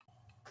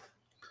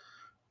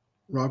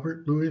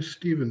Robert Louis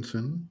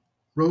Stevenson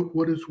wrote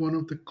what is one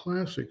of the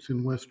classics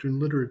in Western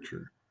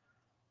literature,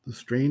 The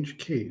Strange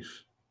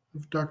Case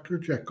of Dr.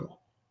 Jekyll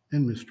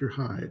and Mr.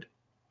 Hyde.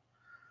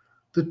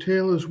 The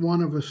tale is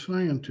one of a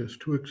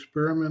scientist who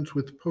experiments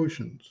with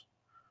potions,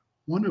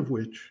 one of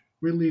which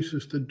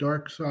releases the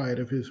dark side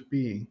of his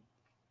being,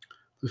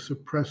 the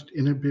suppressed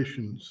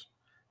inhibitions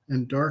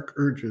and dark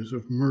urges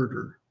of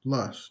murder,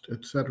 lust,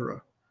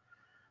 etc.,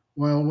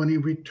 while when he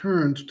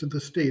returns to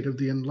the state of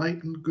the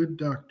enlightened good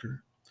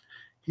doctor,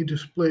 he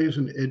displays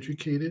an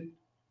educated,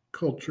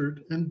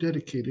 cultured, and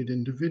dedicated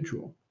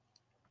individual.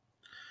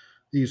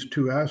 These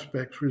two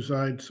aspects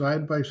reside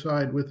side by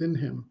side within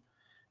him,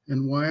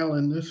 and while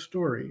in this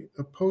story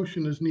a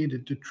potion is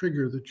needed to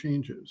trigger the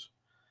changes,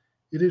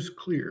 it is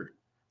clear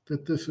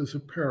that this is a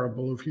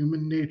parable of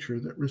human nature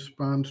that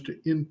responds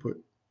to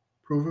input,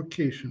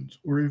 provocations,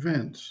 or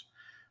events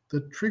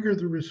that trigger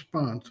the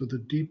response of the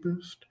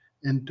deepest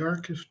and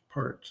darkest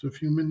parts of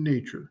human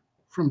nature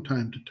from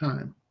time to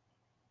time.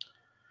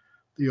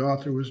 The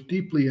author was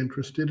deeply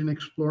interested in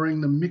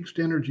exploring the mixed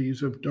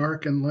energies of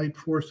dark and light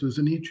forces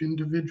in each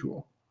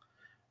individual,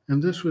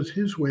 and this was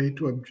his way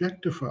to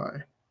objectify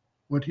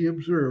what he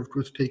observed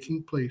was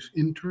taking place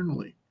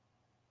internally.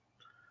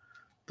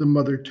 The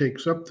mother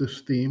takes up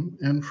this theme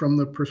and, from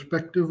the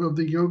perspective of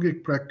the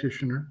yogic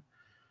practitioner,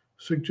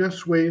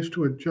 suggests ways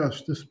to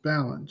adjust this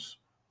balance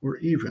or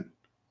even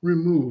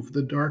remove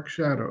the dark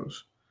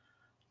shadows,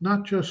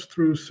 not just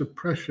through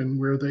suppression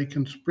where they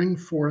can spring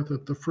forth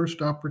at the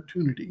first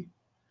opportunity,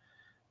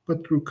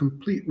 but through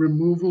complete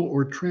removal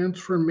or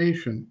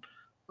transformation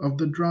of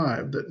the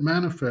drive that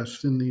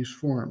manifests in these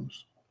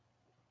forms.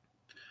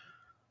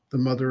 The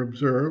mother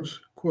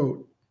observes,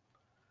 quote,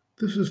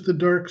 "This is the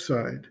dark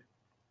side,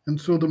 and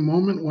so the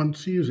moment one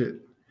sees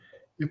it,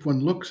 if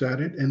one looks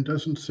at it and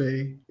doesn't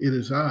say, 'It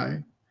is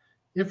I,'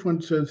 if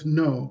one says,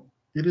 'No,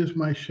 it is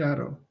my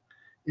shadow,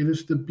 it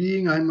is the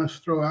being I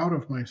must throw out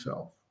of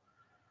myself,'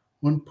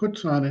 one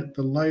puts on it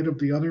the light of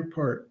the other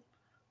part,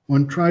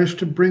 one tries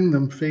to bring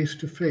them face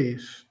to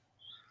face,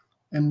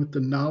 and with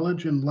the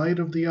knowledge and light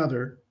of the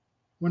other,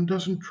 one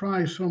doesn't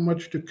try so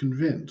much to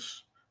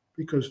convince,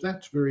 because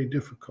that's very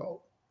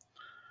difficult,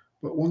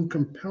 but one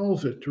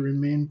compels it to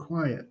remain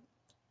quiet,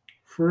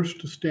 first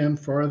to stand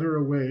farther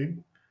away,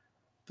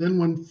 then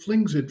one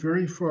flings it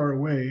very far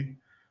away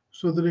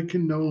so that it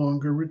can no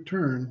longer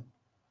return,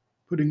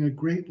 putting a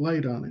great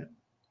light on it.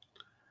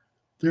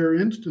 There are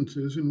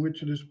instances in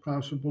which it is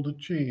possible to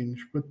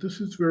change, but this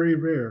is very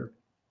rare.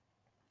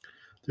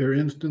 There are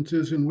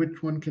instances in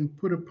which one can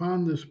put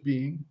upon this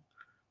being,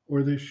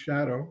 or this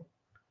shadow,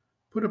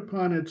 put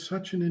upon it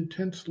such an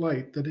intense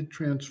light that it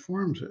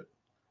transforms it,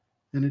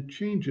 and it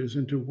changes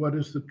into what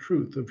is the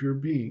truth of your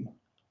being.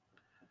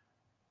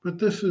 But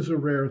this is a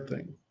rare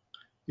thing.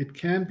 It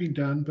can be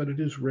done, but it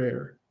is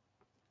rare.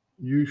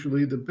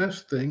 Usually the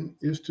best thing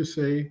is to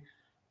say,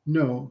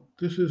 "No,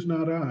 this is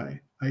not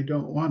I. I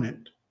don't want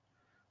it.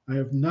 I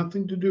have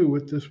nothing to do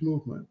with this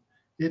movement.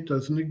 It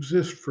doesn't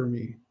exist for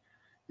me.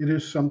 It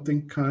is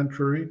something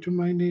contrary to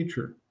my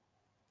nature."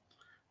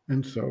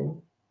 And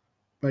so,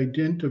 by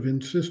dint of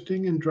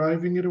insisting and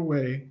driving it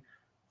away,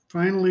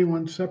 finally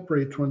one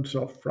separates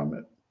oneself from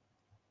it.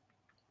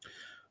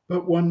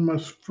 But one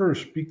must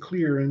first be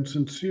clear and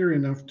sincere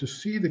enough to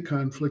see the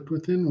conflict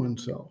within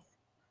oneself.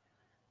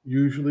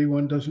 Usually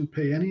one doesn't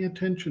pay any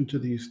attention to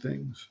these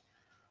things.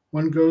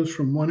 One goes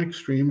from one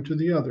extreme to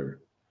the other.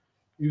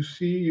 You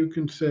see, you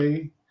can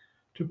say,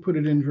 to put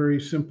it in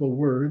very simple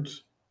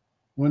words,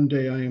 one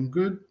day I am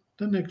good,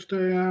 the next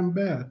day I am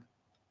bad.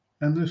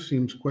 And this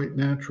seems quite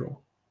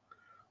natural.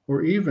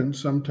 Or even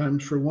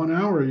sometimes for 1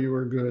 hour you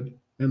are good,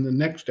 and the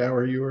next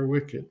hour you are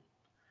wicked.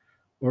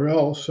 Or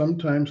else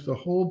sometimes the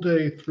whole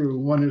day through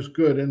one is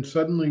good, and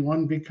suddenly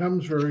one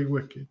becomes very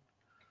wicked.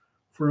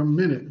 For a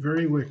minute,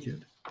 very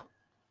wicked.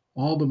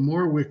 All the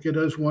more wicked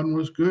as one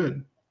was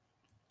good.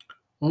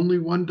 Only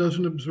one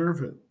doesn't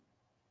observe it.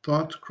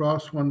 Thoughts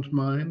cross one's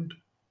mind,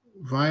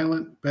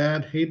 violent,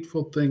 bad,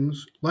 hateful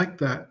things like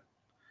that.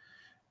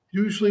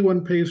 Usually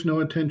one pays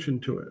no attention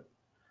to it.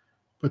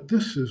 But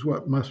this is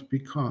what must be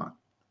caught.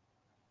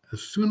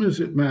 As soon as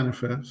it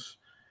manifests,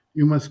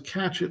 you must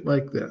catch it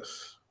like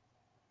this.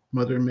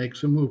 Mother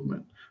makes a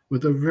movement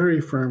with a very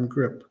firm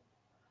grip,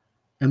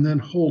 and then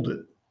hold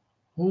it.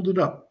 Hold it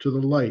up to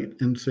the light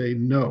and say,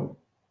 "No,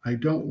 I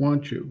don't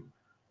want you.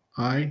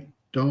 I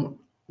don't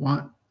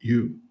want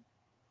you.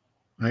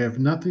 I have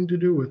nothing to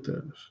do with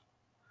this.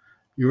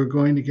 You are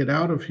going to get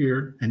out of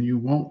here and you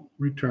won't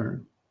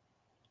return."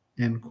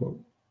 End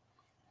quote.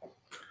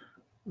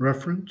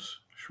 Reference,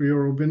 Sri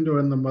Aurobindo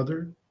and the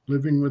Mother,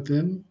 Living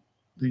Within,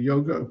 the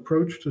Yoga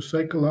Approach to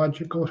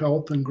Psychological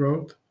Health and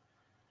Growth,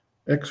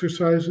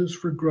 Exercises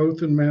for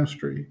Growth and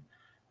Mastery,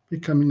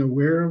 Becoming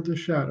Aware of the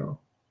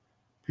Shadow,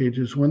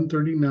 pages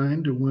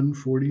 139 to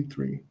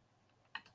 143.